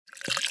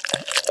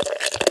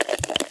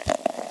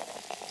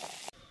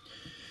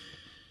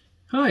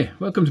Hi,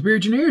 welcome to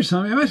Beer-Gineers.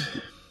 I'm Emmett.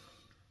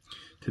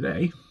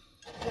 Today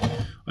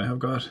I have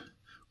got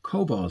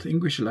Kobold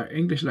English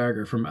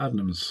Lager from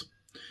Adnams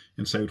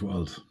in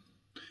Southwold.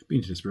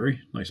 Been to this brewery,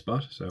 nice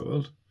spot,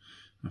 Southwold,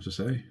 I have to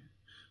say.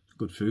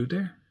 Good food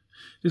there.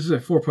 This is a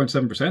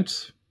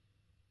 4.7%.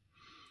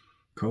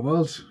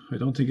 Kobold. I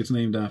don't think it's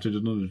named after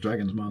none of the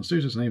Dragon's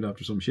monsters. It's named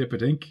after some ship, I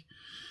think.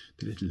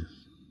 The little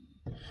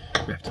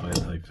reptile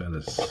type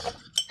fellas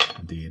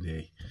in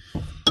D&D.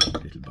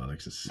 Little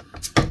bollockses.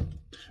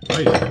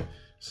 Right,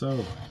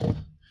 so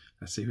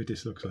let's see what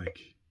this looks like.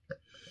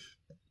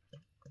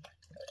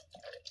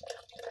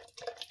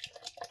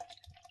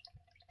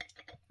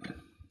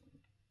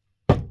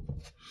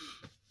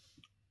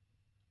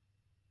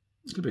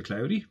 It's a little bit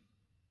cloudy.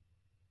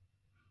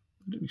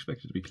 I didn't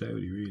expect it to be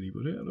cloudy really,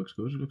 but it looks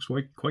good. It looks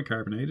quite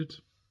carbonated.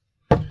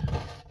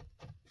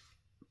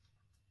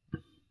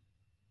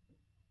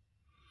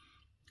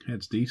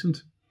 Head's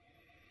decent.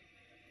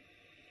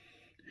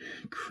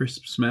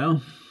 Crisp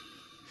smell.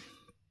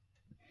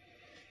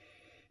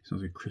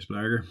 Sounds like crisp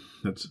lager.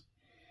 That's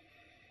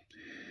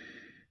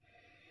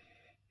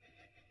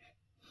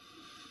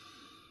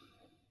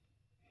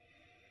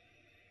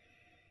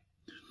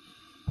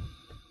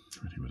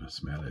I think what that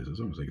smell is. It's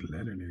almost like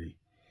leather nearly.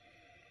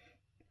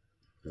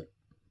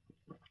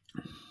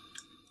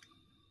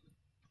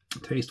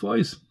 Taste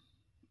wise,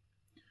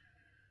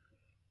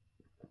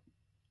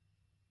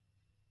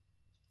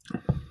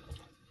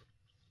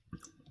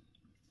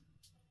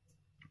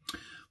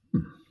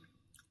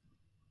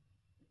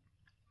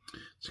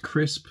 it's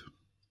crisp,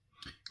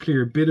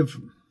 clear, bit of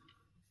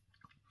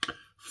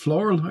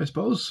floral, I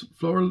suppose,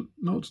 floral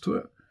notes to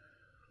it.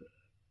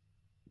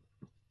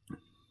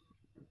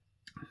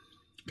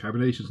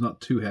 Carbonation is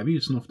not too heavy,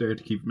 it's enough there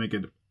to make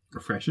it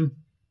refreshing.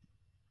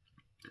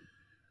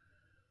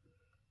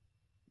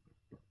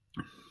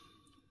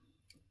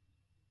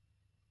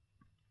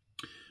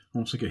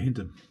 Almost like a hint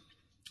of,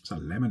 it's a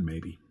lemon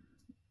maybe.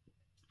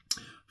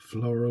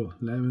 Floral,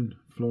 lemon,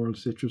 floral,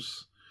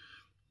 citrus.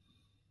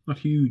 Not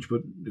huge,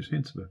 but there's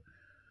hints of it.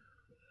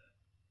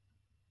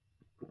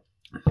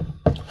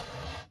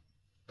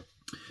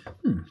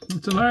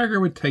 It's a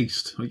lager with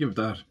taste. I'll give it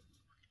that.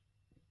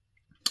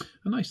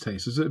 A nice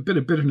taste. There's a bit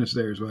of bitterness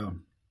there as well.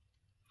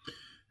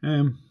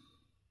 It's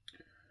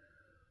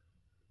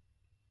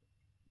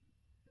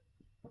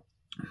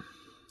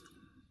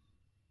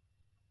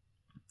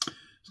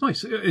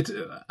nice.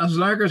 As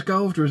lagers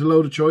go, if there's a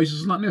load of choices,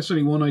 it's not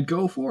necessarily one I'd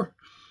go for.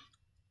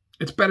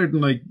 It's better than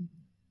like,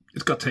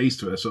 it's got taste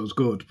to it, so it's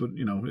good. But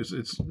you know,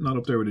 it's not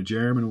up there with a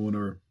German one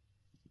or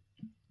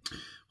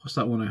what's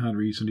that one I had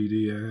recently?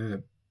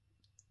 The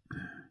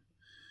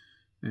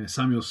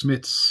Samuel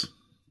Smith's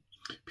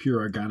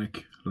Pure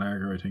Organic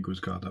Lager, I think it was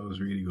called. That was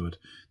really good.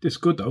 This is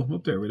good though,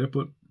 up there with it.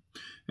 But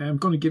I'm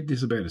going to give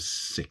this about a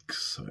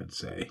 6, I'd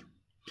say.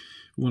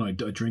 One I'd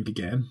drink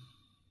again,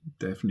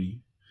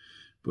 definitely.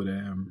 But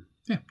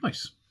yeah,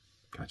 nice.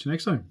 Catch you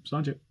next time.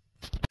 Sláinte.